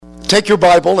Take your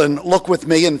Bible and look with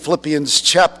me in Philippians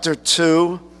chapter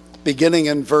 2, beginning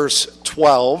in verse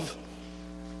 12.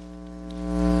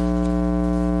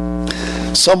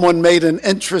 Someone made an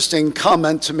interesting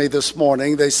comment to me this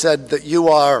morning. They said that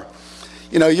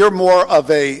you're more of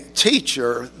a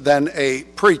teacher than a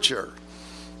preacher.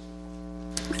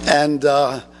 And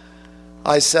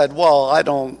I said, well, I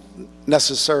don't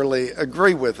necessarily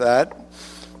agree with that,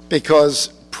 because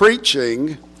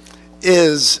preaching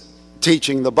is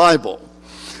teaching the Bible.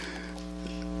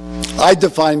 I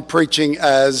define preaching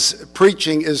as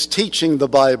teaching the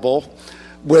Bible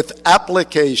with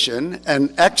application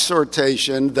and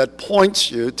exhortation that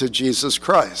points you to Jesus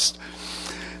Christ.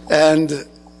 And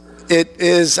it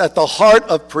is at the heart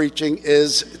of preaching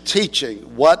is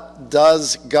teaching. What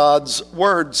does God's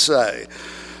word say?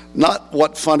 Not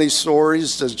what funny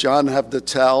stories does John have to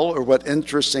tell, or what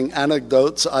interesting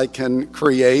anecdotes I can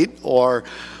create, or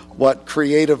what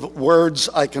creative words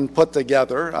I can put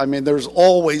together. I mean, there's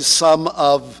always some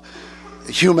of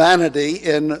humanity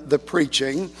in the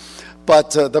preaching,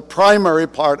 but the primary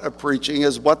part of preaching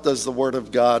is, what does the Word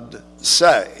of God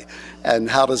say, and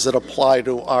how does it apply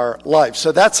to our life?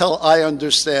 So that's how I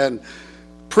understand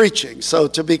preaching. So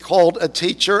to be called a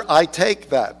teacher, I take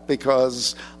that,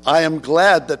 because I am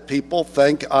glad that people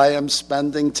think I am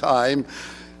spending time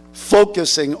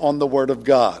focusing on the Word of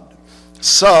God.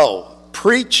 So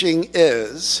preaching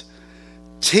is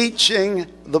teaching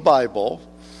the Bible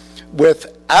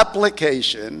with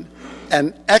application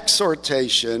and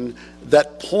exhortation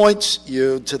that points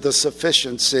you to the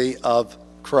sufficiency of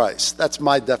Christ. That's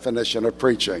my definition of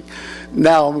preaching.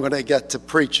 Now I'm going to get to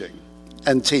preaching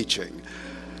and teaching.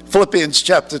 Philippians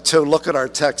chapter 2, look at our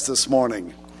text this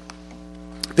morning,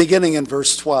 beginning in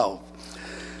verse 12.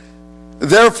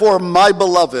 Therefore, my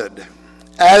beloved,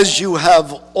 as you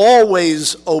have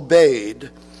always obeyed,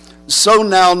 so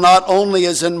now not only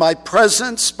as in my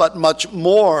presence, but much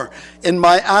more in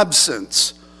my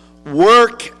absence,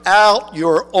 work out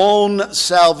your own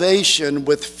salvation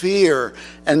with fear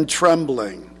and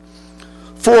trembling.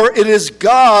 For it is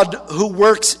God who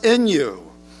works in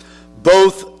you,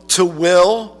 both to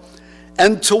will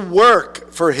and to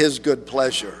work for his good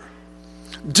pleasure.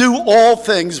 Do all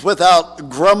things without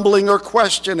grumbling or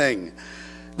questioning,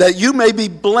 that you may be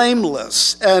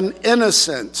blameless and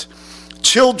innocent,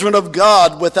 children of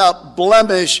God without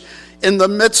blemish in the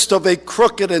midst of a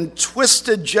crooked and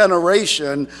twisted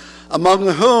generation, among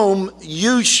whom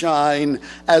you shine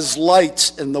as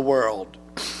lights in the world,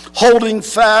 holding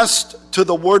fast to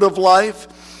the word of life,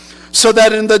 so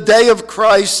that in the day of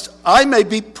Christ I may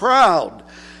be proud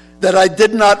that I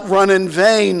did not run in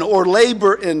vain or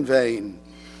labor in vain.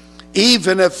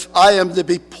 Even if I am to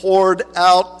be poured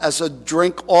out as a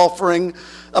drink offering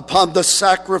upon the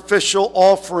sacrificial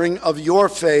offering of your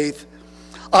faith,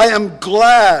 I am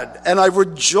glad and I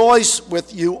rejoice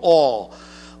with you all.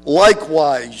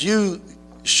 Likewise, you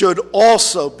should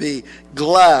also be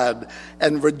glad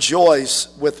and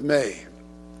rejoice with me.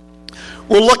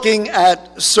 We're looking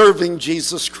at serving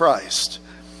Jesus Christ.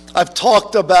 I've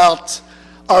talked about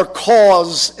our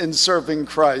cause in serving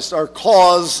Christ. Our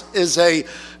cause is a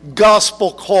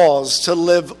gospel cause, to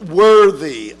live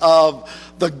worthy of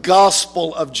the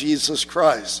gospel of Jesus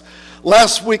Christ.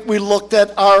 Last week we looked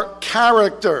at our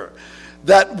character,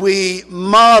 that we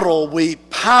model, we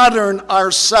pattern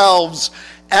ourselves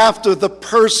after the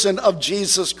person of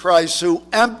Jesus Christ, who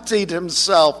emptied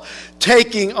himself,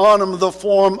 taking on him the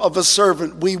form of a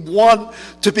servant. We want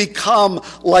to become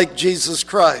like Jesus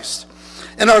Christ.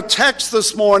 In our text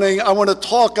this morning, I want to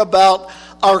talk about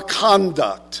our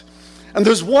conduct. And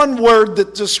there's one word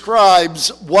that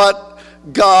describes what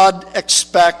God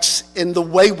expects in the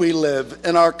way we live,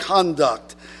 in our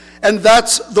conduct. And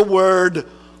that's the word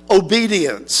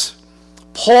obedience.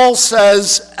 Paul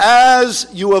says, as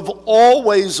you have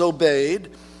always obeyed,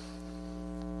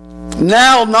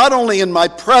 now not only in my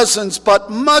presence,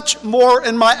 but much more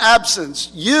in my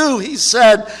absence. You, he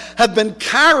said, have been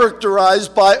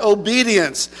characterized by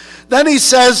obedience. Then he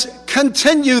says,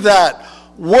 continue that.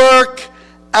 Work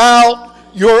out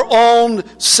your own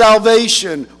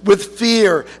salvation with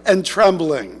fear and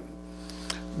trembling.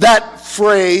 That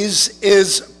phrase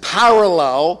is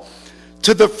parallel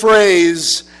to the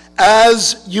phrase,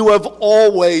 as you have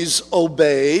always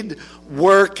obeyed,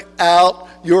 work out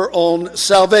your own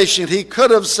salvation. He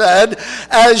could have said,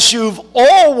 as you've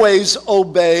always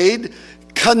obeyed,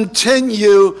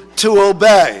 continue to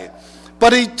obey.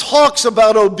 But he talks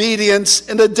about obedience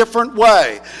in a different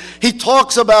way. He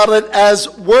talks about it as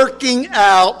working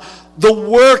out the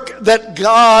work that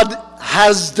God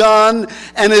has done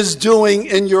and is doing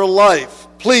in your life.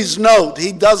 Please note,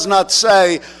 he does not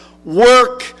say,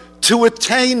 work to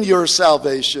attain your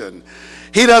salvation.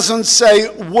 He doesn't say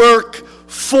work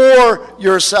for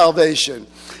your salvation.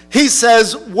 He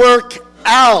says work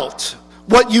out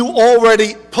what you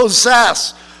already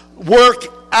possess. Work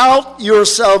out your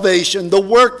salvation. The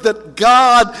work that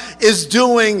God is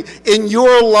doing in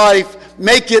your life,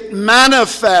 make it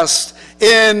manifest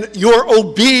in your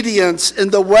obedience in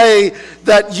the way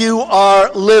that you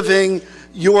are living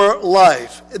your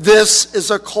life. This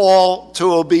is a call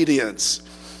to obedience.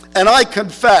 And I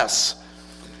confess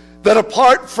that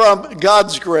apart from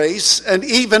God's grace, and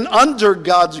even under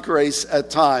God's grace at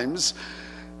times,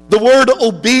 the word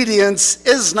obedience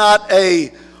is not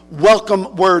a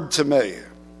welcome word to me.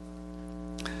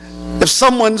 If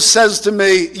someone says to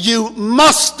me, you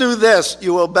must do this,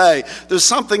 you obey. There's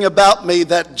something about me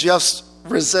that just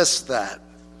resists that.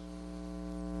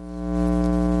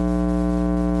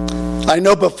 I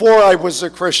know before I was a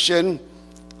Christian,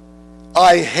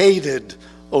 I hated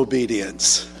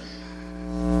obedience.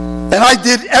 And I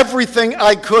did everything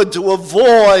I could to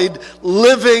avoid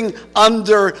living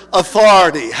under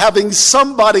authority, having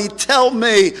somebody tell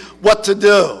me what to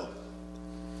do.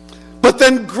 But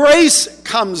then grace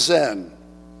comes in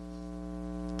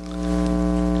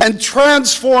and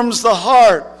transforms the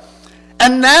heart.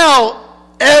 And now,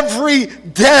 every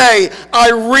day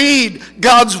I read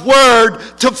God's word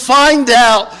to find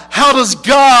out, how does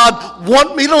God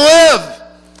want me to live?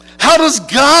 How does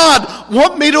God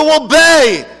want me to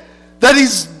obey? That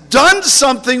he's done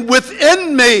something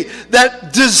within me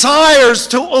that desires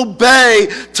to obey,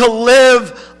 to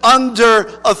live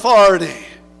under authority.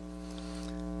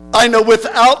 I know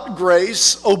without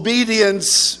grace,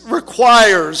 obedience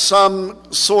requires some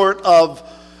sort of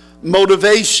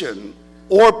motivation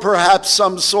or perhaps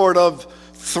some sort of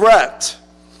threat.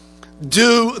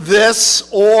 Do this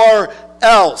or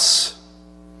else.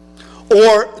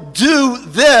 Or do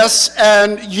this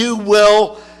and you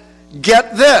will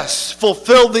get this.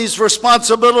 Fulfill these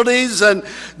responsibilities and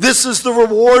this is the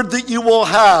reward that you will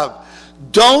have.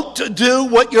 Don't do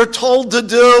what you're told to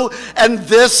do, and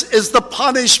this is the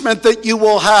punishment that you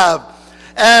will have.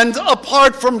 And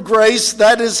apart from grace,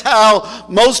 that is how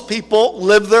most people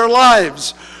live their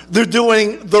lives. They're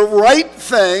doing the right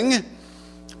thing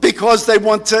because they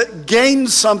want to gain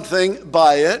something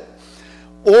by it,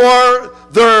 or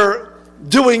they're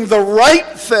doing the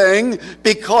right thing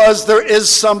because there is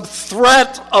some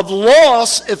threat of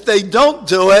loss if they don't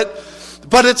do it.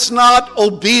 But it's not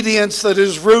obedience that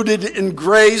is rooted in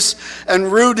grace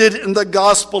and rooted in the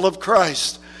gospel of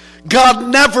Christ. God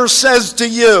never says to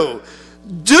you,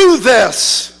 do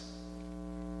this,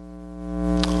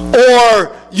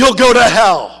 or you'll go to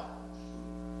hell.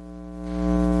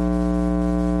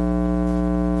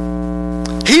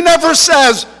 He never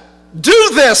says, do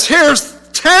this, here's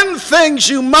 10 things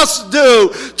you must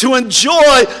do to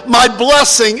enjoy my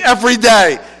blessing every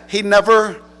day. He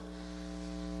never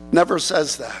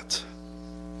says that.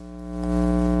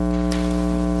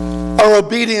 Our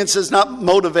obedience is not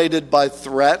motivated by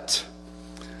threat.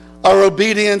 Our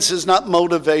obedience is not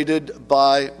motivated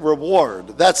by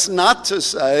reward. That's not to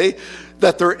say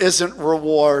that there isn't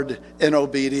reward in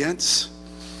obedience.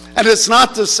 And it's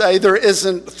not to say there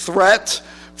isn't threat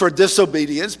for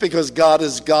disobedience, because God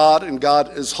is God and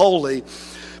God is holy.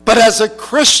 But as a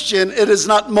Christian, it is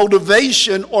not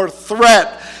motivation or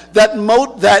threat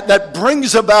that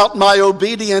brings about my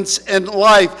obedience in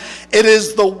life. It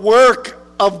is the work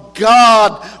of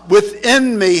God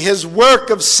within me, his work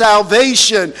of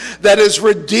salvation that has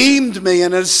redeemed me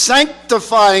and is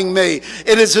sanctifying me.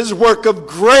 It is his work of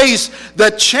grace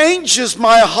that changes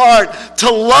my heart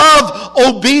to love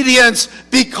obedience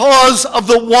because of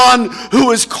the one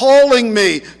who is calling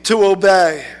me to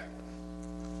obey.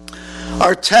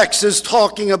 Our text is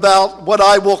talking about what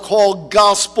I will call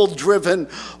gospel-driven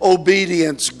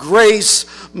obedience,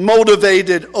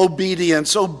 grace-motivated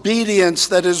obedience, obedience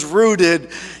that is rooted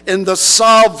in the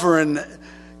sovereign,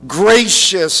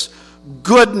 gracious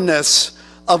goodness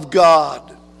of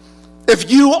God.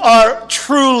 If you are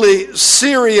truly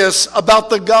serious about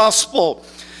the gospel,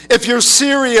 if you're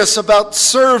serious about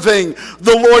serving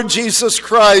the Lord Jesus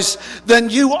Christ, then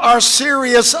you are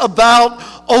serious about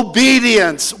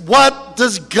obedience. What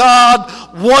does God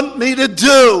want me to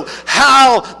do?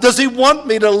 How does he want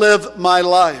me to live my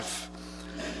life?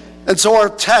 And so our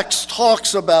text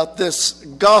talks about this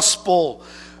gospel,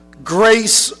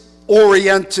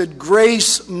 grace-oriented,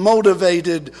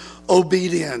 grace-motivated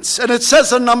obedience. And it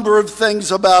says a number of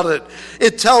things about it.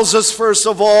 It tells us, first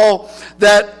of all,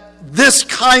 that this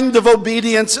kind of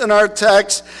obedience in our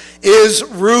text is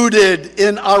rooted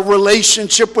in our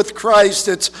relationship with Christ.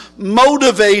 It's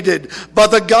motivated by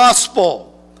the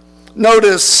gospel.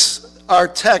 Notice our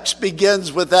text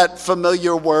begins with that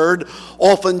familiar word,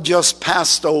 often just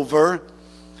passed over.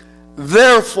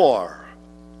 Therefore,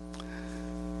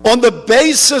 on the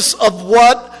basis of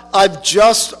what I've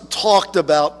just talked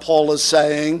about, Paul is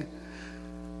saying,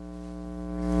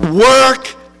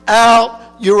 work out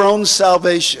your own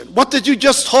salvation. What did you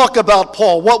just talk about,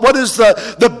 Paul? What is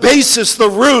the basis, the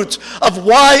root of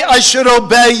why I should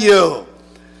obey you?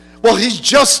 Well, he's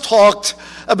just talked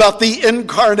about the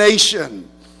incarnation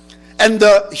and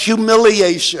the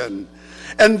humiliation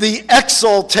and the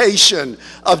exaltation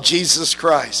of Jesus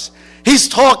Christ. He's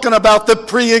talking about the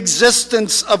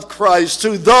pre-existence of Christ,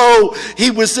 who though he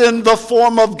was in the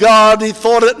form of God, he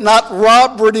thought it not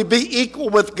robbery to be equal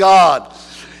with God.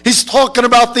 He's talking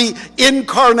about the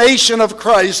incarnation of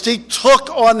Christ. He took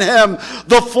on him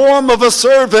the form of a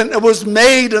servant and was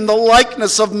made in the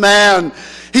likeness of man.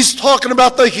 He's talking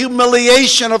about the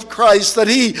humiliation of Christ, that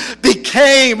he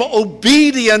became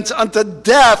obedient unto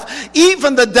death,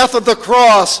 even the death of the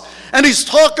cross. And he's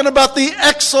talking about the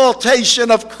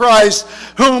exaltation of Christ,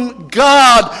 whom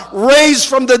God raised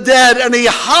from the dead, and he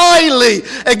highly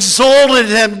exalted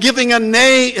him, giving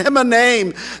him a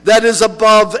name that is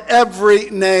above every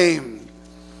name.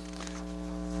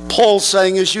 Paul's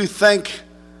saying, as you think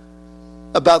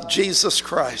about Jesus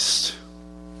Christ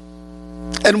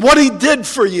and what he did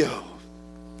for you,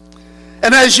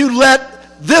 and as you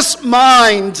let this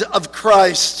mind of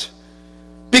Christ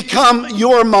become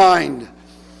your mind,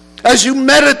 as you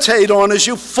meditate on, as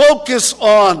you focus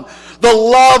on the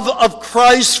love of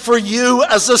Christ for you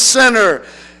as a sinner,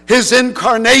 his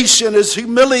incarnation, his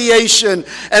humiliation,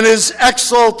 and his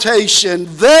exaltation.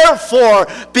 Therefore,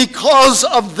 because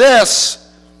of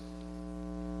this,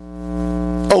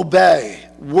 obey,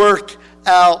 work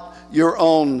out your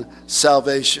own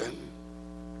salvation.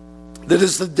 That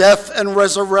is the death and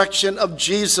resurrection of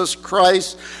Jesus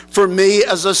Christ for me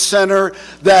as a sinner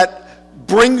that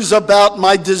brings about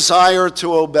my desire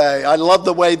to obey. I love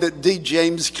the way that D.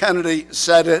 James Kennedy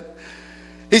said it.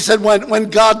 He said, when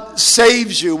God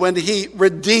saves you, when he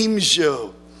redeems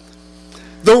you,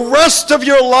 the rest of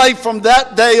your life from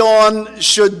that day on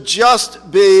should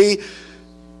just be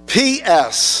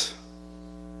P.S.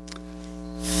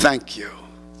 Thank you.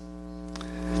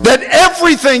 That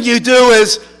everything you do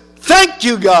is, thank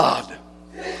you, God.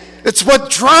 It's what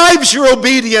drives your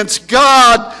obedience.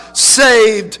 God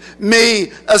saved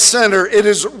me, a sinner. It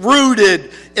is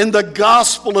rooted in the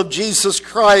gospel of Jesus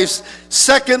Christ.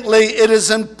 Secondly, it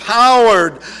is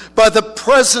empowered by the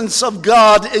presence of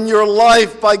God in your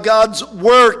life, by God's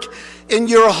work in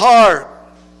your heart.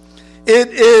 It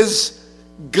is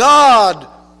God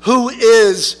who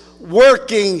is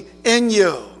working in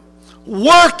you.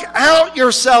 Work out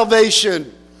your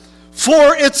salvation,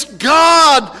 for it's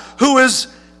God who is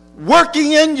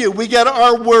working in you. We get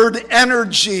our word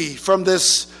energy from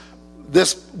this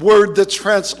word that's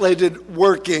translated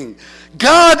working.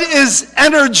 God is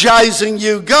energizing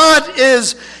you. God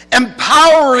is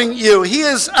empowering you. He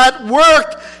is at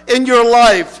work in your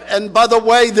life. And by the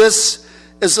way, this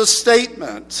is a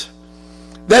statement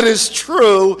that is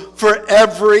true for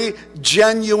every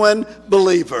genuine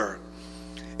believer.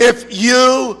 If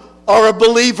you are a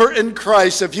believer in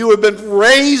Christ, if you have been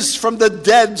raised from the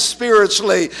dead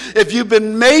spiritually, if you've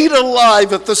been made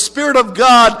alive, if the Spirit of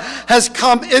God has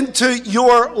come into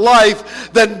your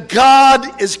life, then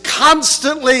God is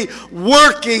constantly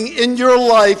working in your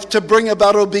life to bring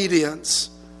about obedience.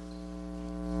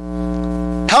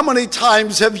 How many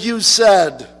times have you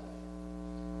said,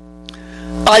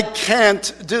 I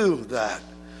can't do that?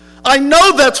 I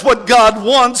know that's what God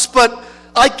wants, but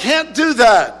I can't do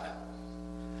that.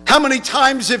 How many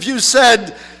times have you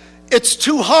said, it's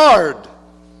too hard?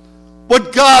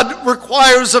 What God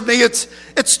requires of me,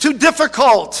 it's too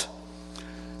difficult.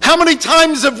 How many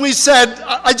times have we said,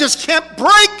 I just can't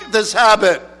break this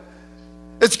habit?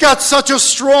 It's got such a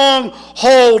strong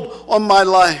hold on my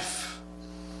life.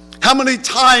 How many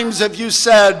times have you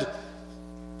said,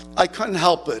 I couldn't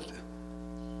help it?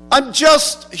 I'm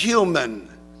just human.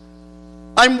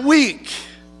 I'm weak.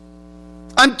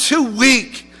 I'm too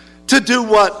weak to do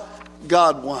what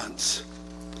God wants.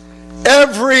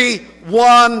 Every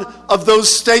one of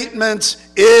those statements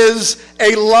is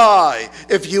a lie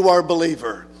if you are a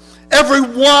believer. Every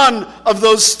one of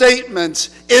those statements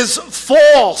is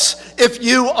false if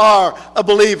you are a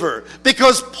believer.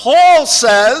 Because Paul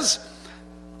says,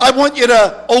 I want you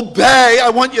to obey, I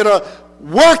want you to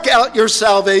work out your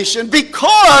salvation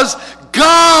because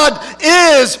God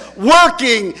is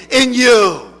working in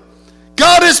you.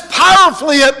 God is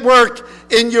powerfully at work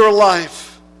in your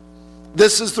life.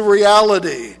 This is the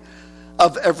reality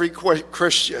of every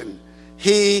Christian.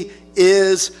 He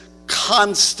is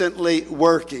constantly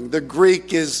working. The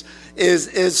Greek is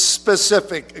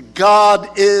specific.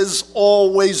 God is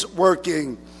always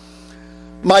working.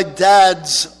 My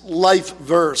dad's life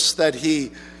verse that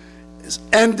he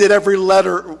ended every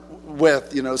letter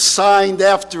with, signed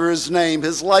after his name.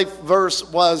 His life verse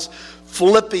was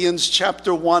Philippians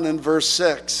chapter 1 and verse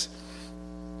 6.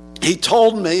 He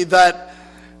told me that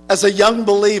as a young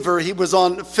believer, he was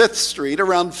on 5th Street,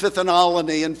 around 5th and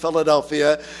Olney in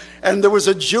Philadelphia, and there was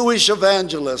a Jewish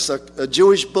evangelist, a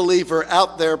Jewish believer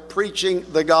out there preaching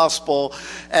the gospel,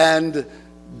 and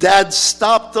Dad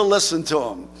stopped to listen to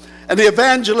him. And the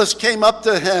evangelist came up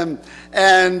to him,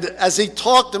 and as he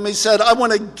talked to him, he said, I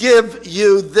want to give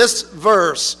you this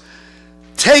verse.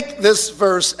 Take this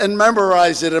verse and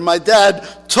memorize it. And my dad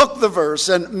took the verse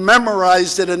and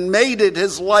memorized it and made it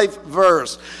his life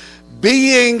verse.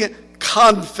 Being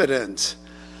confident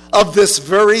of this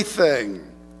very thing,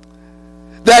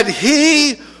 that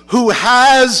he who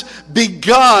has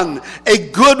begun a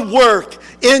good work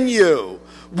in you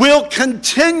will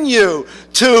continue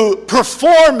to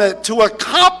perform it, to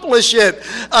accomplish it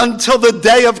until the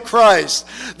day of Christ.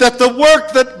 That the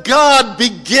work that God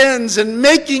begins in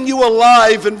making you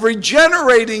alive and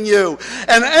regenerating you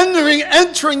and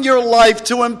entering your life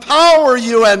to empower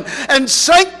you and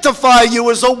sanctify you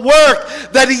is a work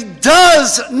that he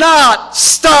does not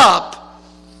stop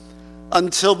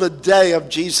until the day of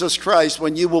Jesus Christ,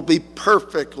 when you will be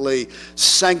perfectly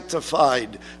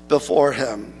sanctified before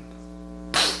him.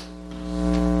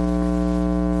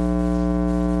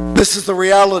 This is the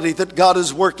reality that God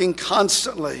is working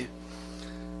constantly.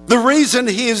 The reason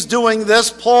he is doing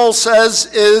this, Paul says,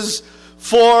 is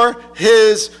for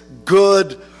his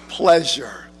good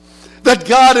pleasure. That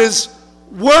God is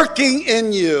working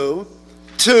in you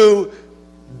to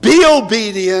be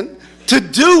obedient, to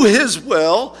do his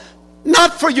will,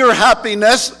 not for your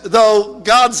happiness, though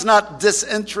God's not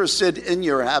disinterested in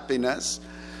your happiness.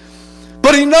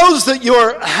 But he knows that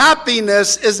your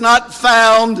happiness is not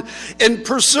found in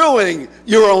pursuing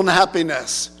your own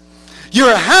happiness.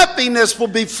 Your happiness will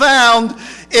be found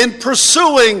in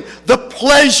pursuing the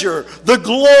pleasure, the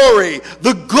glory,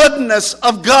 the goodness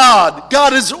of God.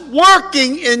 God is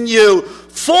working in you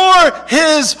for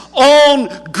his own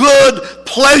good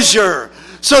pleasure,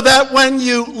 so that when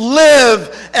you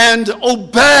live and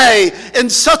obey in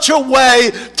such a way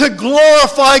to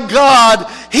glorify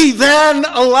God, he then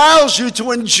allows you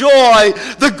to enjoy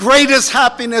the greatest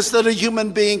happiness that a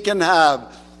human being can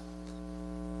have.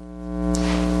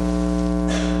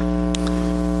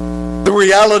 The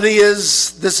reality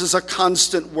is, this is a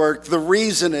constant work. The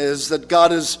reason is that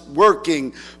God is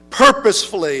working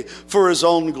purposefully for his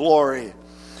own glory.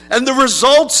 And the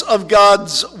results of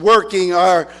God's working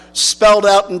are spelled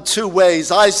out in two ways.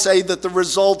 I say that the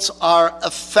results are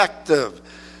effective.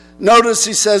 Notice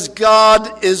he says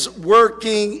God is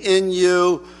working in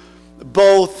you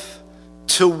both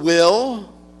to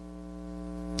will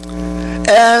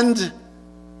and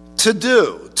to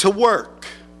do, to work.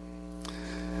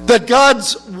 That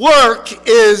God's work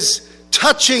is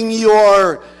touching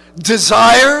your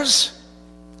desires,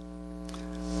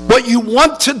 what you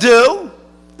want to do.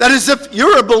 That is, if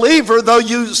you're a believer, though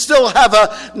you still have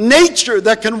a nature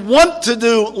that can want to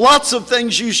do lots of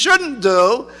things you shouldn't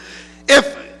do,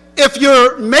 if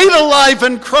you're made alive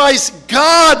in Christ,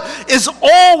 God is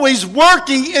always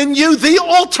working in you the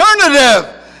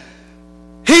alternative.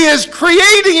 He is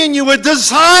creating in you a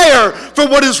desire for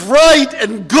what is right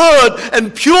and good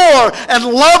and pure and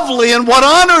lovely and what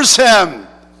honors him.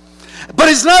 But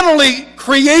he's not only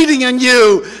creating in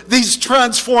you these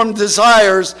transformed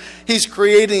desires, he's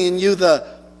creating in you the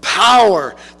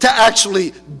power to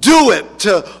actually do it,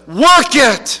 to work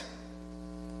it.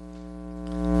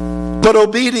 But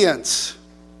obedience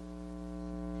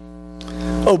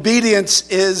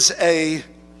is a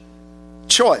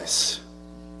choice.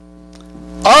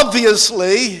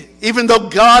 Obviously, even though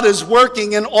God is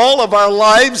working in all of our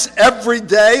lives every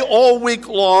day, all week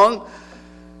long,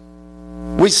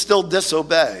 we still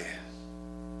disobey.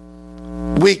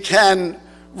 We can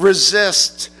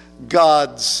resist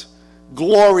God's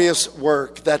glorious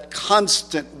work, that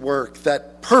constant work,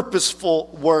 that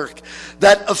purposeful work,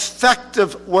 that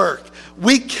effective work.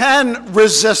 We can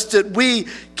resist it. We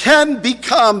can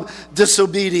become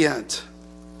disobedient.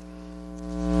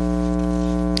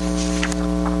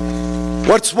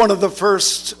 What's one of the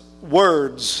first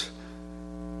words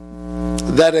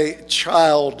that a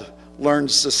child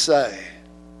learns to say?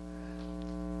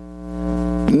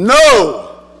 No!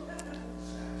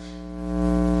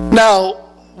 Now,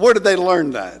 where did they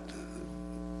learn that?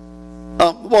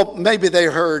 Well, maybe they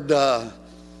heard the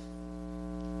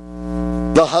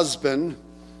husband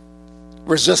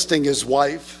resisting his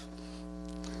wife,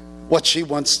 what she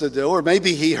wants to do. Or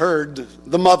maybe he heard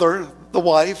the mother, the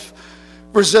wife,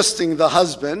 resisting the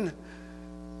husband.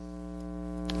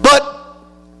 But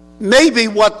maybe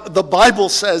what the Bible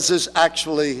says is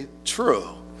actually true.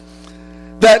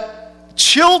 That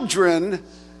children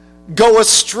go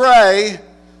astray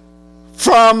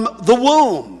from the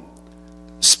womb,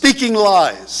 speaking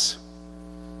lies.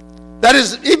 That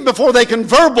is, even before they can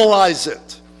verbalize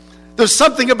it. There's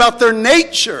something about their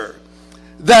nature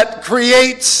that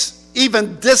creates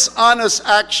even dishonest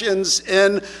actions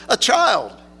in a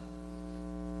child.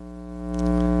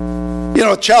 You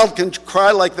know, a child can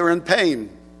cry like they're in pain,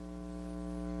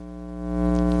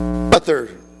 but their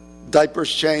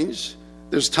diapers change,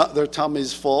 their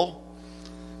tummy's full.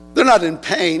 They're not in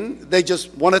pain, they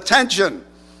just want attention.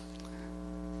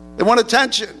 They want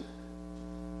attention.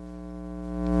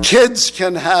 Kids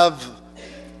can have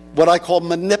what I call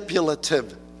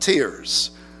manipulative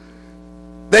tears.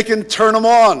 They can turn them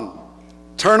on,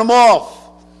 turn them off.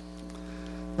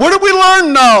 What do we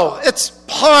learn now? It's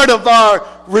part of our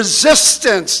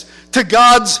resistance to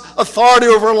God's authority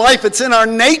over life. It's in our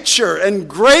nature, and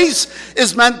grace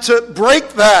is meant to break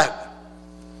that.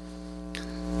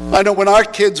 I know when our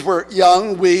kids were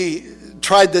young, we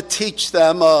tried to teach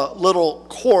them a little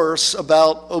course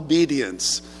about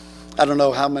obedience. I don't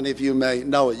know how many of you may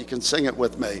know it. You can sing it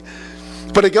with me.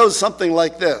 But it goes something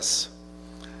like this.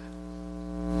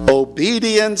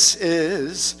 Obedience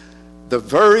is the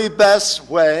very best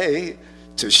way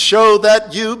to show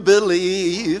that you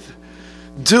believe,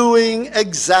 doing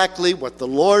exactly what the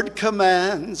Lord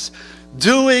commands,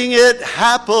 doing it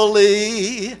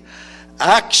happily.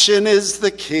 Action is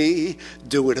the key.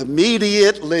 Do it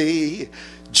immediately.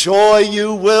 Joy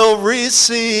you will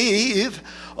receive.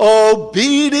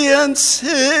 Obedience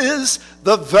is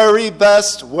the very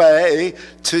best way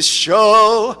to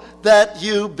show that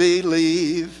you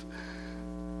believe.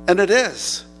 And it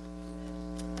is.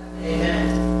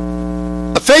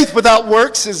 Amen. A faith without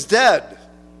works is dead.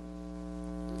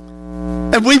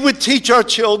 And we would teach our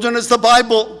children, as the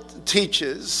Bible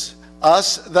teaches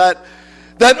us, that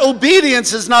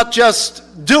obedience is not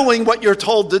just doing what you're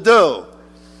told to do.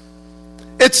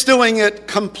 It's doing it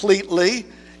completely.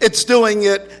 It's doing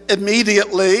it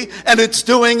immediately. And it's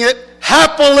doing it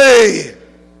happily.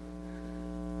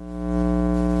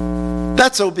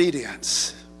 That's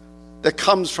obedience that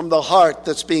comes from the heart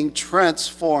that's being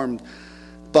transformed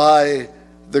by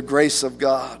the grace of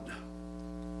God.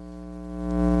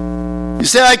 You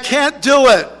say, I can't do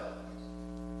it.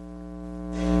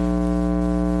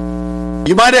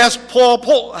 You might ask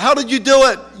Paul, how did you do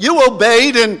it? You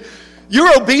obeyed, and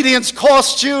your obedience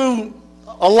cost you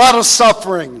a lot of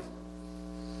suffering.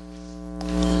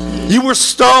 You were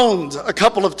stoned a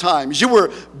couple of times. You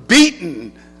were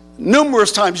beaten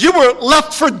numerous times. You were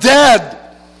left for dead.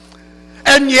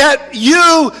 And yet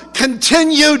you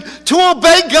continued to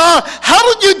obey God.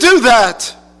 How did you do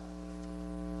that?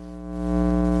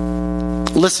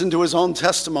 Listen to his own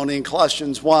testimony in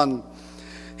Colossians 1.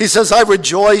 He says, I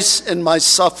rejoice in my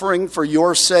suffering for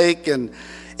your sake, and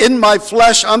in my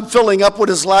flesh I'm filling up what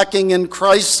is lacking in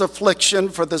Christ's affliction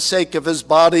for the sake of his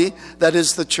body, that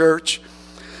is the church,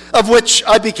 of which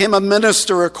I became a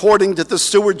minister according to the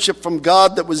stewardship from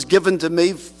God that was given to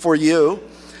me for you,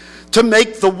 to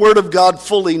make the word of God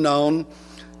fully known,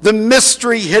 the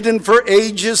mystery hidden for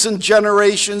ages and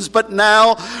generations, but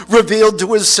now revealed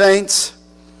to his saints.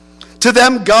 To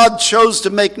them God chose to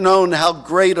make known how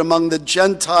great among the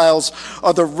Gentiles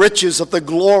are the riches of the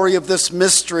glory of this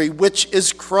mystery, which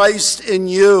is Christ in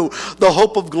you, the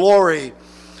hope of glory.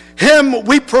 Him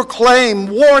we proclaim,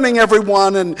 warning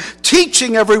everyone and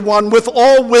teaching everyone with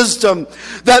all wisdom,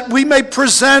 that we may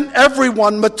present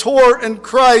everyone mature in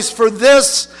Christ. For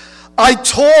this I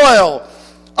toil,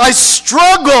 I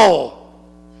struggle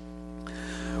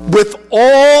with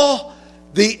all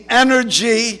the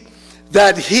energy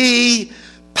that he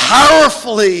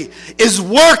powerfully is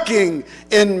working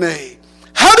in me.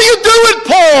 How do you do it,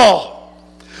 Paul?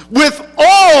 With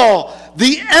all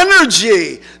the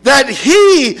energy that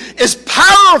he is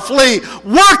powerfully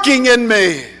working in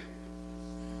me.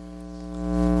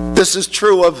 This is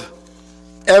true of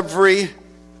every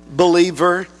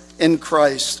believer in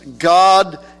Christ.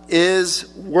 God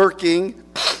is working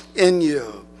in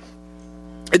you.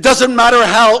 It doesn't matter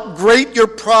how great your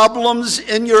problems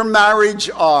in your marriage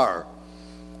are.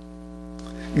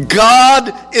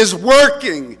 God is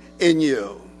working in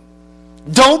you.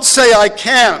 Don't say, I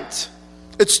can't.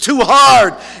 It's too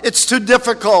hard. It's too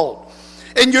difficult.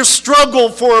 In your struggle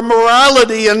for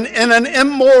morality in an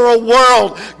immoral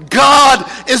world, God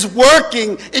is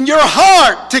working in your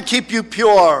heart to keep you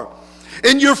pure.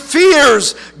 In your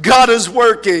fears, God is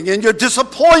working. In your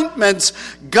disappointments,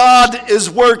 God is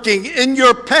working. In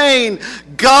your pain,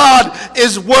 God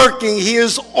is working. He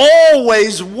is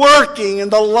always working in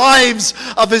the lives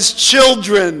of his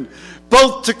children,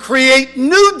 both to create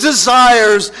new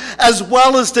desires as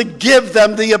well as to give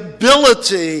them the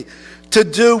ability to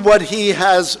do what he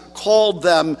has called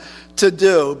them to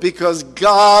do. Because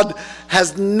God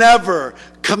has never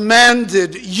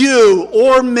commanded you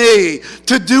or me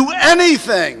to do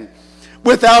anything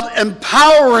without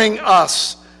empowering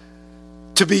us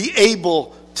to be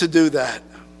able to do that.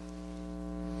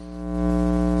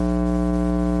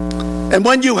 And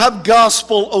when you have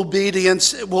gospel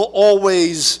obedience, it will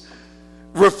always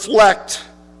reflect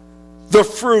the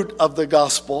fruit of the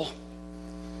gospel.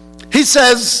 He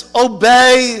says,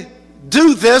 obey,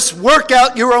 do this, work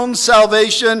out your own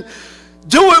salvation.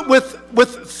 Do it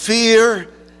with fear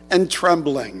and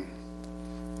trembling.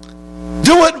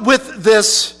 Do it with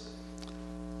this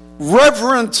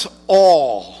reverent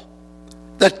awe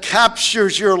that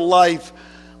captures your life,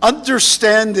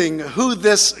 understanding who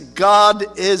this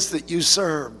God is that you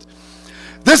served.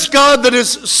 This God that is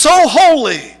so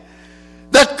holy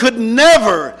that could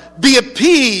never be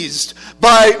appeased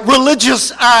by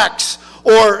religious acts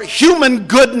or human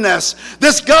goodness.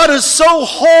 This God is so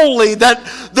holy that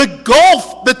the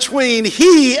gulf between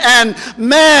he and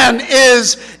man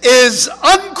is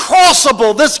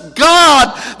uncrossable. This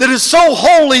God that is so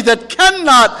holy that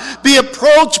cannot be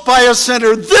approached by a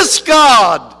sinner. This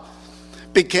God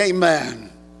became man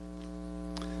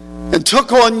and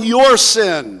took on your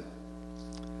sin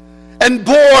and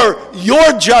bore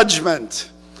your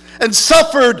judgment and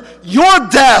suffered your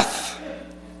death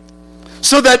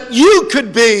so that you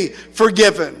could be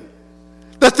forgiven.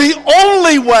 That the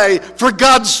only way for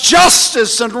God's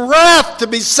justice and wrath to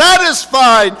be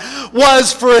satisfied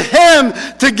was for him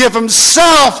to give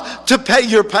himself to pay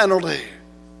your penalty.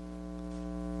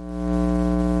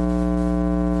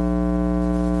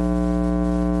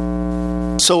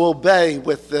 So obey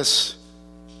with this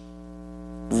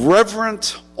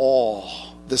reverent awe,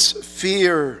 this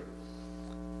fear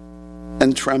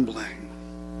and trembling.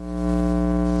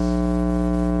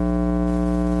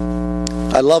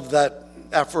 I love that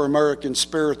Afro-American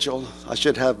spiritual. I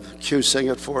should have Q sing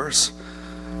it for us.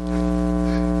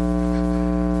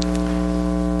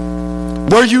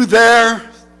 Were you there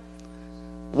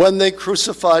when they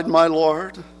crucified my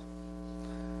Lord?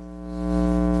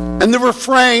 And the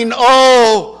refrain,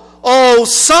 oh,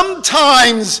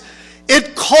 sometimes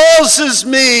it causes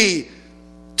me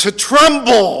to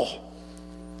tremble,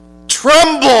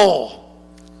 tremble,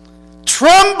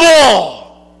 tremble.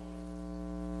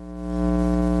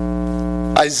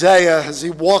 Isaiah, as he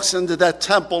walks into that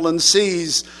temple and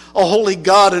sees a holy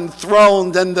God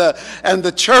enthroned and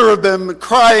the cherubim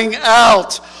crying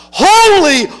out,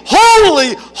 holy,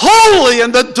 holy, holy,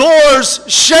 and the doors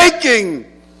shaking.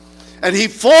 And he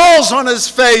falls on his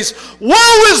face,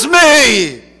 woe is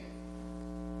me!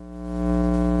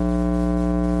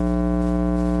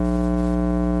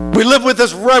 We live with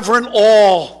this reverent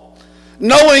awe,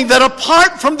 knowing that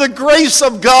apart from the grace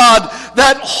of God,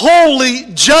 that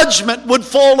holy judgment would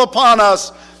fall upon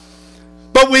us.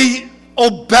 But we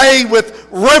obey with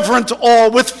reverent awe,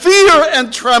 with fear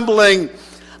and trembling,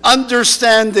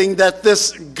 understanding that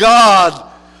this God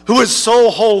who is so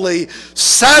holy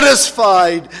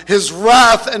satisfied his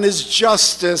wrath and his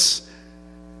justice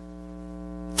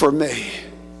for me.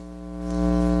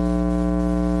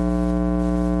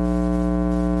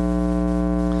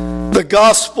 The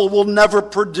gospel will never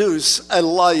produce a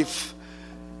life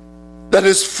that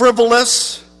is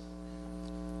frivolous,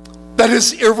 that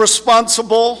is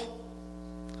irresponsible.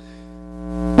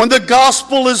 When the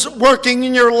gospel is working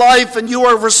in your life and you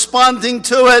are responding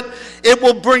to it, it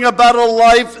will bring about a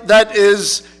life that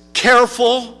is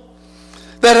careful,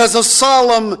 that has a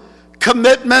solemn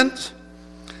commitment,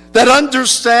 that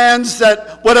understands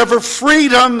that whatever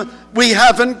freedom we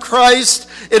have in Christ,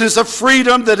 it is a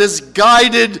freedom that is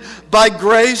guided by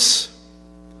grace.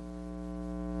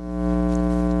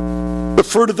 The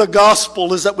fruit of the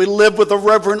gospel is that we live with a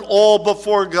reverent awe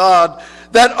before God,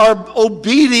 that our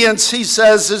obedience, he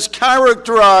says, is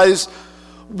characterized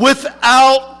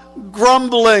without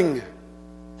grumbling.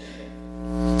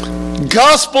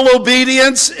 Gospel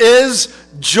obedience is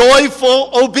joyful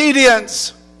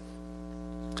obedience.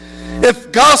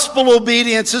 If gospel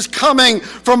obedience is coming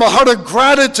from a heart of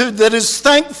gratitude that is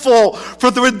thankful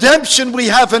for the redemption we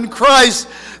have in Christ,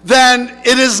 then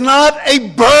it is not a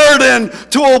burden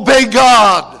to obey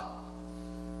God.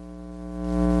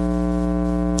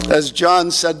 As John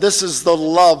said, this is the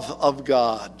love of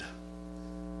God,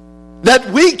 that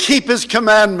we keep his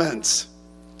commandments.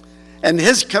 and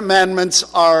his commandments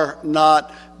are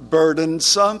not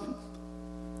burdensome.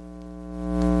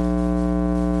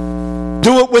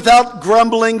 Do it without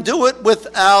grumbling. Do it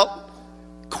without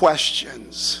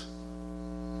questions.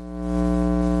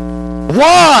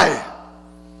 Why?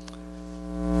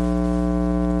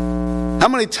 How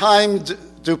many times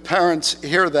do parents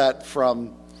hear that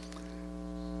from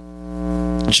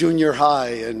junior high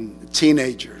and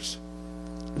teenagers?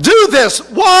 Do this.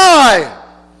 Why?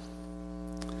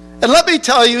 And let me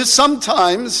tell you,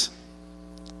 sometimes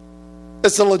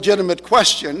it's a legitimate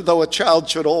question, though a child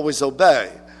should always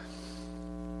obey.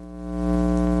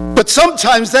 But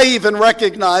sometimes they even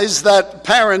recognize that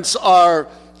parents are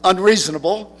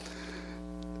unreasonable,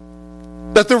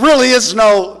 that there really is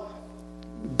no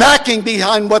backing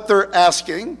behind what they're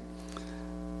asking.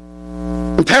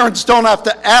 And parents don't have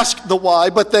to ask the why,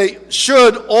 but they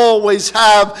should always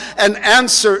have an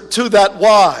answer to that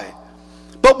why.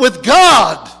 But with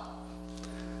God,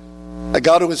 a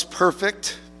God who is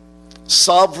perfect,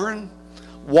 sovereign,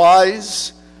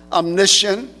 wise,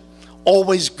 omniscient,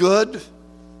 always good,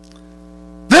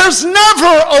 there's never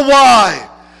a why.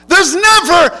 There's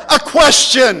never a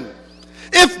question.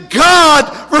 If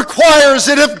God requires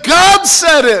it, if God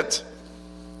said it,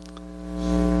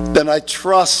 then I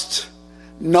trust,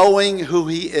 knowing who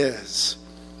he is,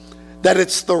 that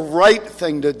it's the right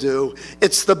thing to do,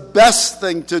 it's the best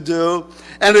thing to do,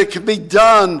 and it can be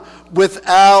done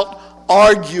without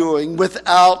arguing,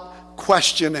 without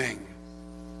questioning.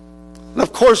 And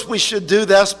of course we should do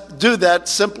that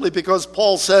simply because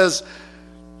Paul says,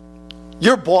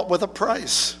 you're bought with a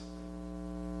price.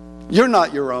 You're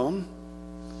not your own.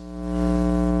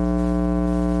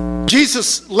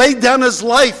 Jesus laid down his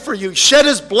life for you, shed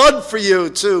his blood for you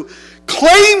to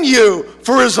claim you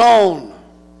for his own.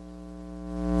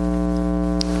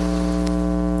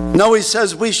 No, he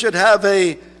says we should have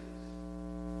a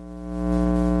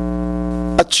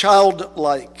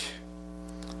childlike,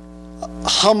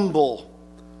 humble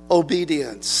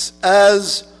obedience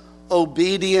as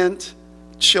obedient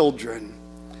children,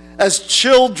 as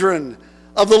children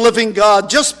of the living God.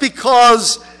 Just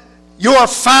because you're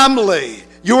family,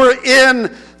 you're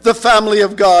in the family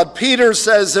of God. Peter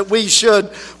says that we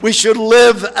should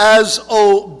live as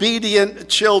obedient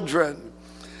children.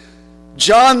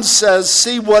 John says,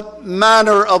 see what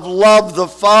manner of love the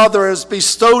Father has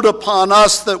bestowed upon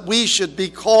us, that we should be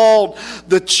called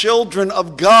the children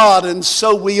of God, and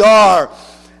so we are.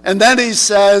 And then he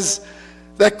says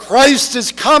that Christ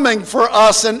is coming for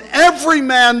us, and every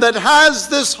man that has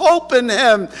this hope in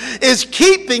him is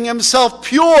keeping himself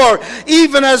pure,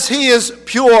 even as he is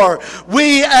pure.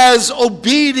 We as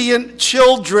obedient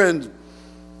children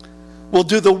will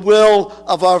do the will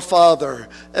of our Father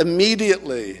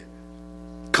immediately,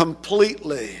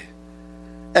 completely,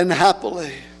 and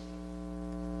happily.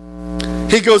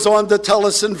 He goes on to tell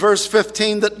us in verse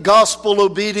 15 that gospel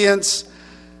obedience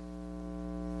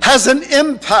has an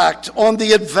impact on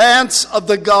the advance of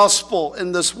the gospel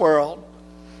in this world.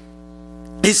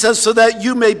 He says, so that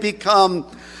you may become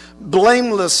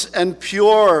blameless and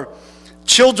pure,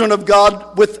 children of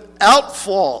God without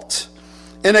fault,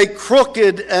 in a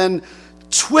crooked and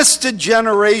twisted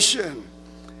generation,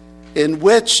 in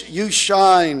which you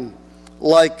shine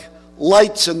like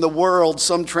lights in the world.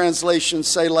 Some translations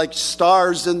say like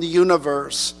stars in the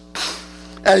universe,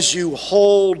 as you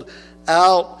hold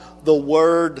out the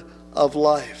word of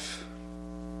life.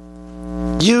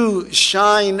 You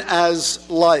shine as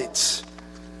lights.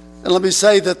 And let me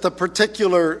say that the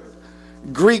particular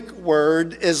Greek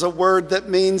word is a word that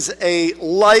means a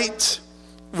light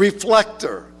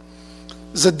reflector.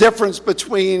 There's a difference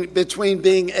between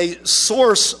being a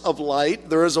source of light,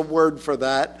 there is a word for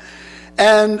that,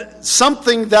 and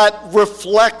something that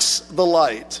reflects the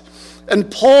light.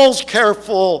 And Paul's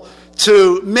careful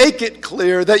to make it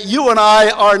clear that you and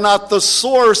I are not the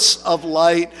source of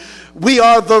light, we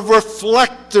are the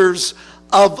reflectors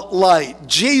of light.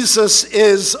 Jesus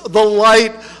is the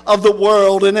light of the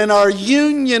world, and in our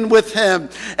union with him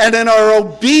and in our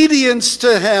obedience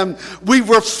to him, we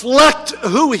reflect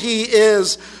who he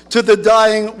is to the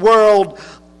dying world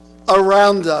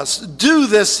around us. Do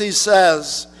this, he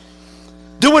says.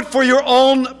 Do it for your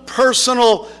own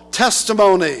personal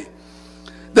testimony,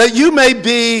 that you may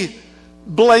be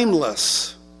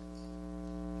blameless.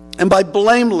 And by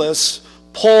blameless,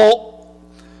 Paul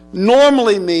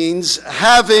normally means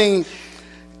having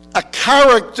a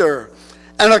character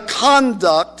and a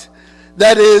conduct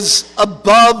that is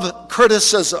above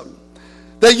criticism.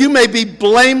 That you may be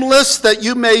blameless, that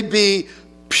you may be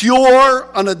pure,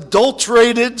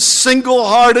 unadulterated,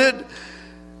 single-hearted,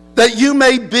 that you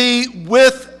may be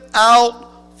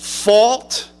without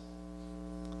fault.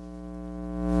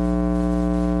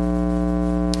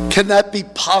 Can that be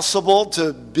possible,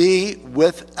 to be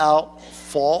without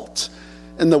fault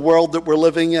in the world that we're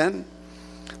living in?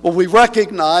 Well, we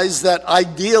recognize that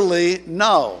ideally,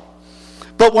 no.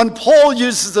 But when Paul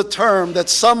uses the term that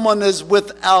someone is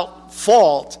without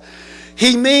fault,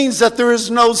 he means that there is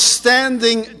no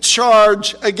standing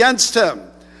charge against him.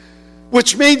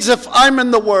 Which means if I'm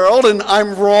in the world and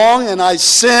I'm wrong and I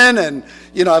sin and,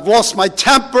 I've lost my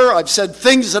temper, I've said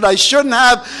things that I shouldn't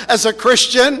have as a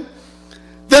Christian,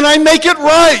 then I make it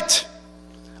right.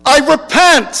 I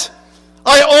repent.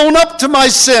 I own up to my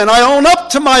sin. I own up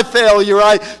to my failure.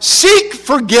 I seek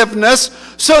forgiveness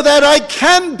so that I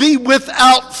can be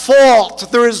without fault.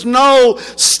 There is no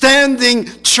standing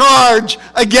charge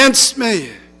against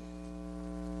me.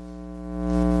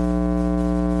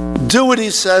 Do what he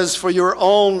says for your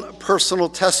own personal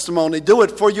testimony. Do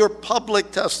it for your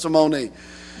public testimony.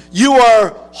 You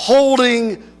are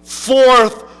holding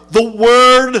forth the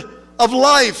word of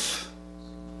life.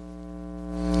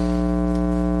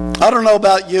 I don't know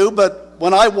about you, but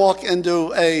when I walk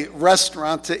into a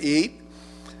restaurant to eat,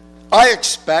 I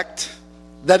expect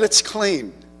that it's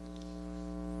clean.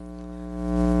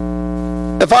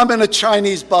 If I'm in a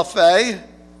Chinese buffet,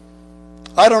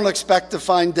 I don't expect to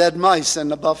find dead mice in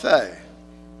the buffet.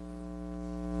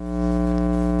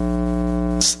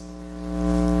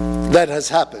 That has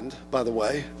happened, by the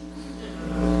way.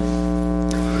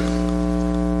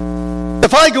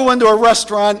 If I go into a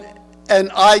restaurant and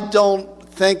I don't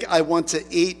think I want to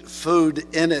eat food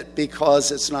in it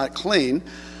because it's not clean,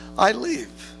 I leave.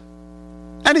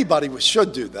 Anybody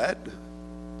should do that.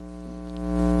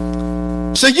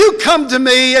 So you come to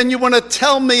me and you want to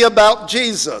tell me about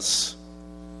Jesus.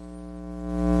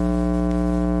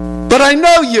 But I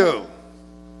know you.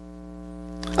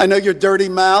 I know your dirty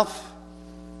mouth.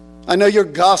 I know your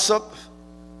gossip.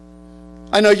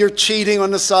 I know you're cheating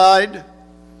on the side.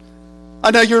 I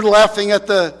know you're laughing at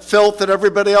the filth that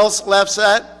everybody else laughs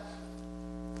at.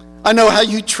 I know how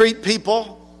you treat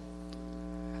people.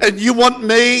 And you want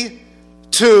me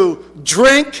to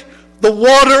drink the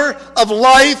water of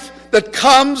life that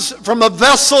comes from a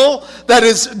vessel that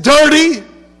is dirty?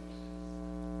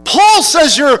 Paul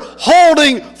says you're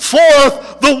holding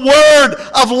forth the word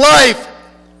of life.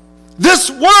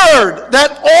 This word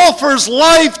that offers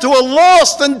life to a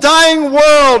lost and dying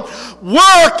world.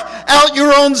 Work out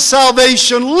your own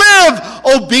salvation. Live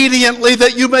obediently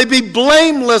that you may be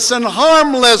blameless and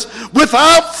harmless,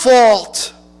 without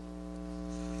fault.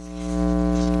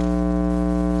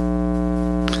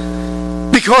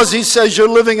 Because he says you're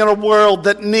living in a world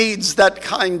that needs that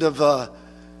kind of a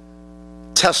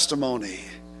testimony.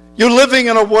 You're living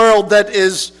in a world that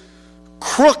is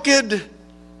crooked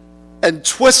and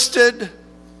twisted,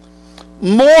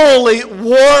 morally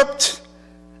warped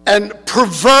and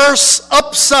perverse,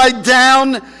 upside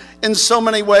down in so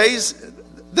many ways.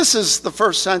 This is the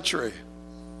first century.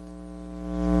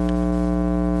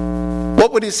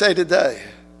 What would he say today?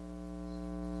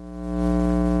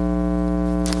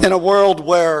 In a world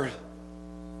where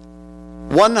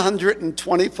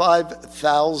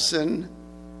 125,000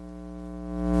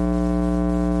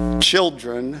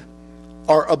 children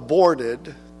are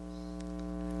aborted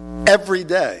every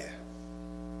day.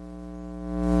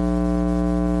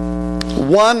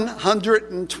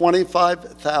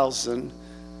 125,000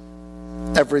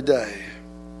 every day.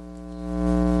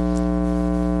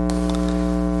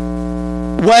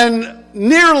 When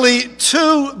nearly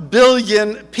 2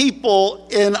 billion people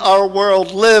in our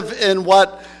world live in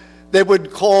what they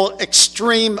would call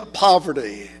extreme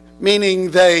poverty,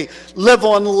 meaning they live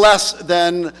on less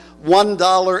than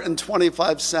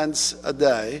 $1.25 a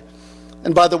day.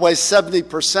 And by the way,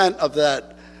 70% of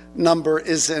that number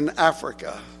is in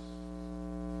Africa.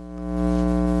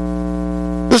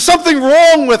 There's something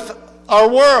wrong with our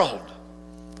world.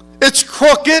 It's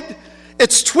crooked.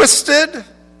 It's twisted.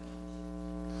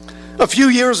 A few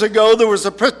years ago, there was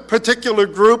a particular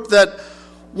group that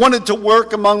wanted to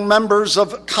work among members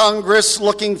of Congress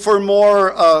looking for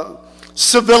more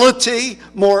civility,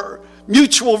 more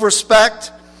mutual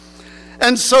respect.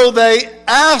 And so they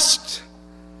asked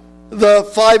the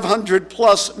 500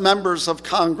 plus members of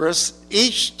Congress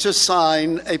each to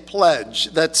sign a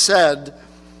pledge that said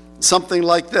something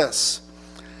like this: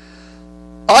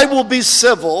 I will be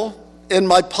civil in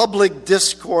my public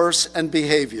discourse and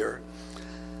behavior.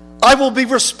 I will be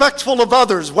respectful of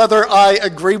others, whether I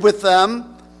agree with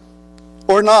them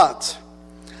or not.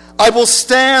 I will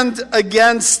stand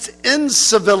against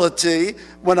incivility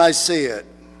when I see it.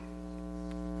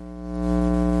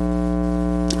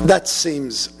 That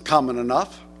seems common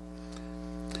enough.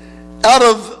 Out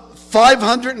of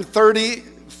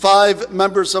 535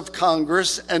 members of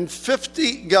Congress and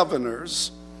 50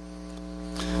 governors,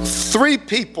 3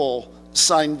 people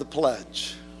signed the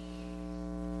pledge.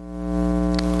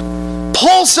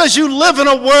 Paul says you live in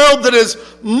a world that is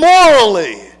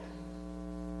morally,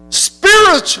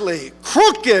 spiritually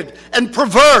crooked and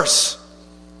perverse.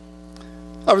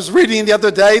 I was reading the other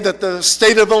day that the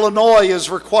state of Illinois is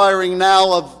requiring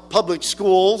now of public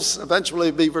schools,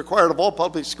 eventually be required of all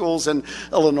public schools in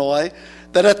Illinois,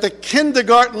 that at the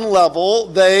kindergarten level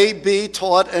they be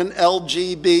taught an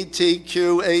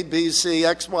LGBTQ, ABC,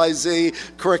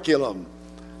 XYZ curriculum.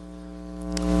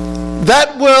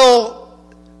 That will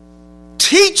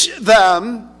teach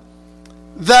them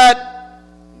that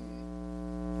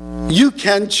you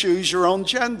can choose your own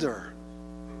gender.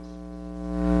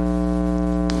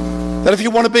 That if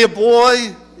you want to be a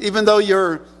boy, even though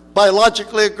you're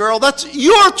biologically a girl, that's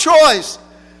your choice.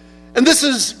 And this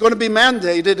is going to be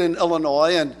mandated in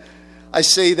Illinois. And I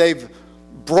see they've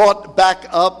brought back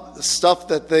up the stuff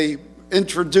that they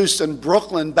introduced in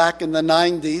Brooklyn back in the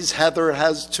 90s. Heather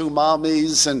has 2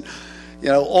 mommies, and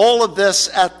all of this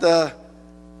at the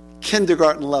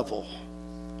kindergarten level.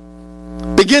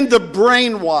 Begin to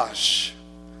brainwash.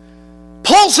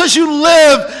 Paul says you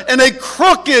live in a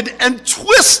crooked and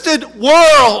twisted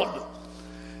world,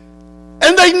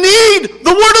 and they need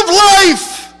the word of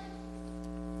life.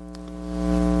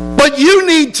 But you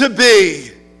need to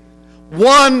be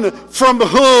one from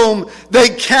whom they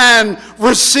can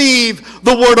receive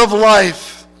the word of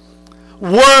life.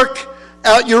 Work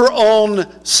out your own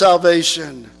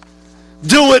salvation.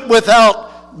 Do it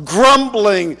without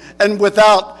grumbling and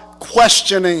without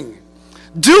questioning.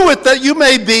 Do it that you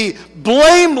may be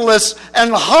blameless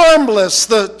and harmless,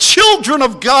 the children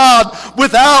of God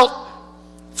without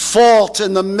fault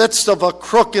in the midst of a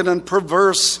crooked and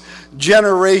perverse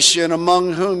generation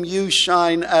among whom you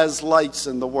shine as lights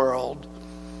in the world.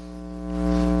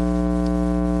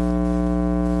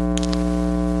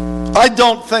 I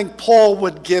don't think Paul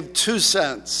would give 2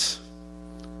 cents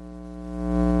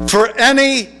for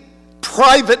any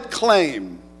private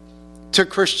claim to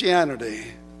Christianity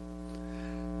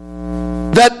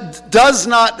that does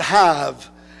not have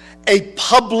a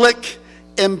public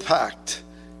impact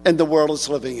in the world it's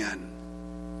living in.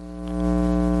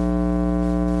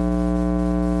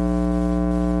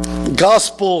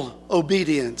 Gospel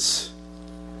obedience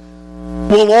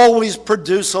will always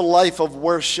produce a life of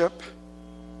worship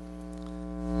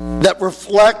that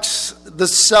reflects the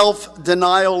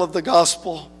self-denial of the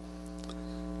gospel.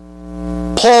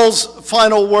 Paul's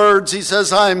final words, he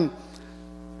says, I'm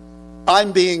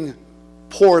being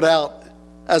poured out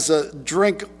as a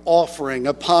drink offering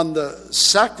upon the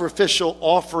sacrificial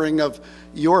offering of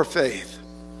your faith.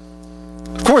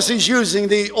 Of course, he's using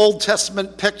the Old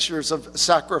Testament pictures of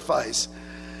sacrifice.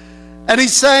 And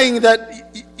he's saying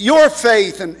that your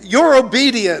faith and your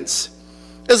obedience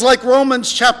is like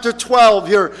Romans chapter 12.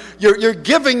 You're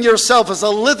giving yourself as a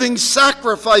living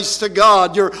sacrifice to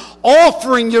God. You're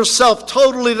offering yourself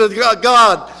totally to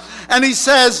God. And he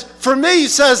says, for me, he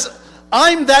says,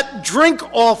 I'm that drink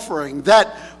offering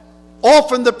that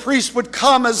often the priest would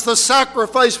come as the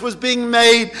sacrifice was being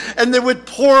made, and they would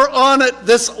pour on it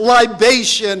this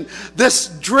libation, this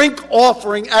drink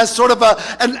offering as sort of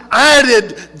an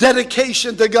added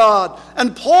dedication to God.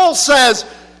 And Paul says,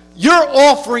 you're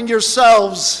offering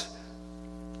yourselves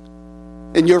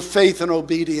in your faith and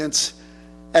obedience,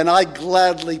 and I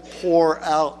gladly pour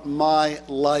out my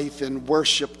life in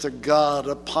worship to God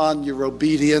upon your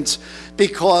obedience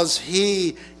because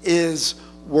he is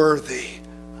worthy.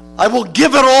 I will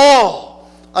give it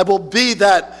all. I will be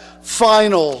that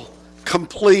final,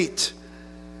 complete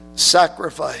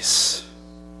sacrifice.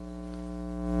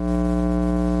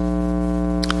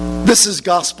 This is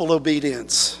gospel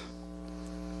obedience.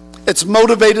 It's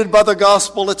motivated by the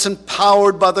gospel. It's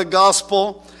empowered by the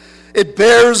gospel. It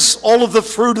bears all of the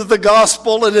fruit of the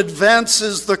gospel. It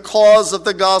advances the cause of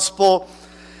the gospel.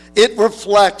 It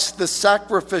reflects the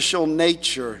sacrificial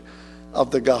nature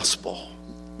of the gospel.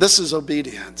 This is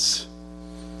obedience.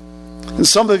 And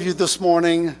some of you this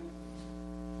morning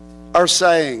are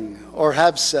saying, or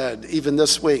have said, even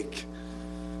this week,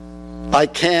 I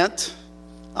can't,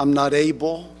 I'm not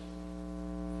able,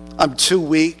 I'm too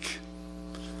weak,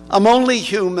 I'm only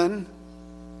human.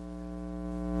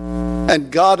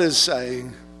 And God is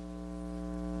saying,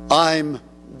 I'm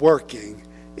working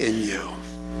in you.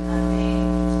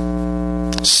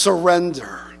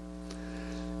 Surrender.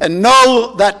 And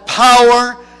know that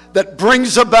power that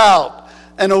brings about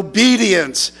an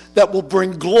obedience that will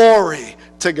bring glory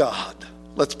to God.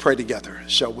 Let's pray together,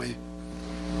 shall we?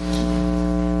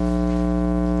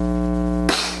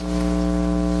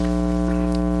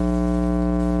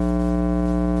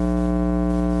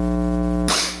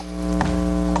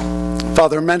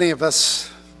 Father, many of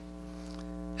us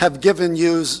have given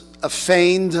you a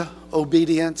feigned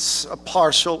obedience, a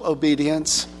partial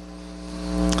obedience.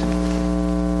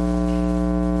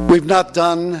 We've not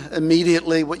done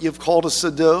immediately what you've called us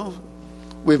to do.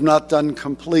 We've not done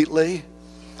completely.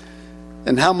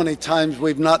 And how many times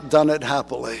we've not done it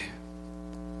happily.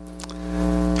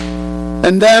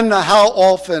 And then how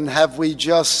often have we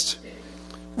just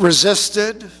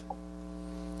resisted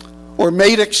or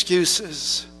made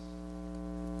excuses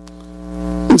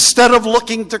instead of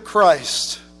looking to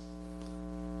Christ,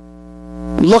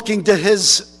 looking to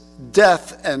his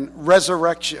death and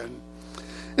resurrection,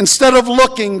 instead of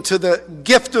looking to the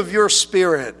gift of your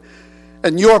Spirit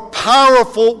and your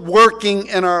powerful working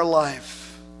in our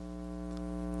life.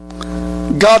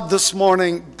 God, this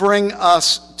morning, bring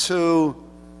us to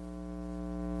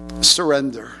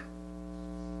surrender.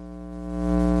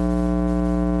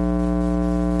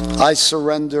 I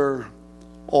surrender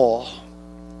all.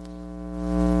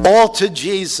 All to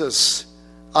Jesus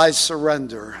I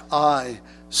surrender. I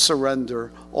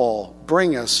surrender all.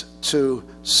 Bring us to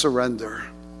surrender.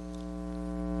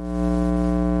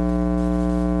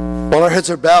 While our heads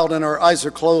are bowed and our eyes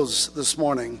are closed this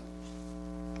morning,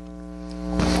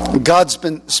 God's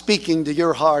been speaking to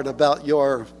your heart about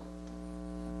your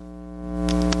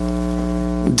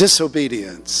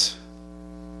disobedience.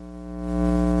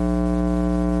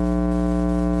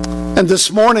 And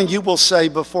this morning you will say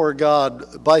before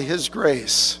God, by his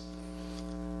grace,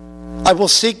 I will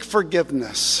seek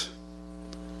forgiveness.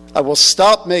 I will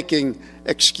stop making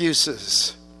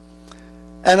excuses.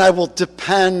 And I will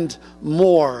depend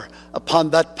more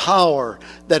upon that power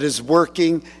that is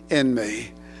working in me.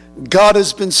 God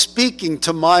has been speaking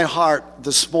to my heart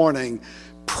this morning.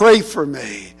 Pray for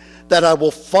me that I will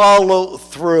follow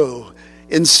through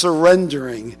in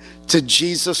surrendering to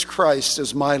Jesus Christ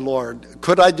as my Lord.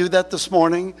 Could I do that this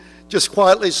morning? Just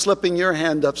quietly slipping your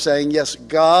hand up saying, yes,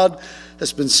 God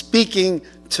has been speaking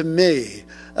to me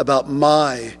about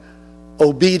my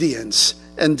obedience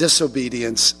and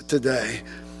disobedience today.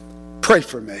 Pray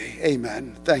for me.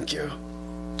 Amen. Thank you.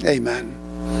 Amen.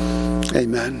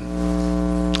 Amen.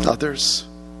 Others?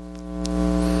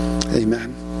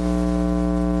 Amen.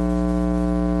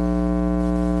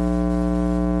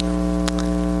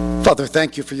 Father,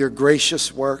 thank you for your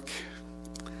gracious work,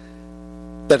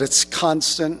 that it's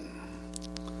constant,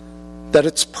 that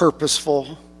it's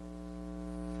purposeful,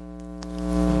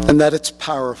 and that it's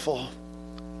powerful.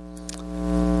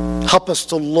 Help us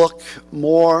to look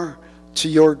more to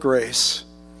your grace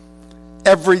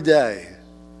every day.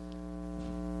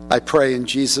 I pray in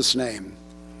Jesus' name.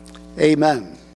 Amen.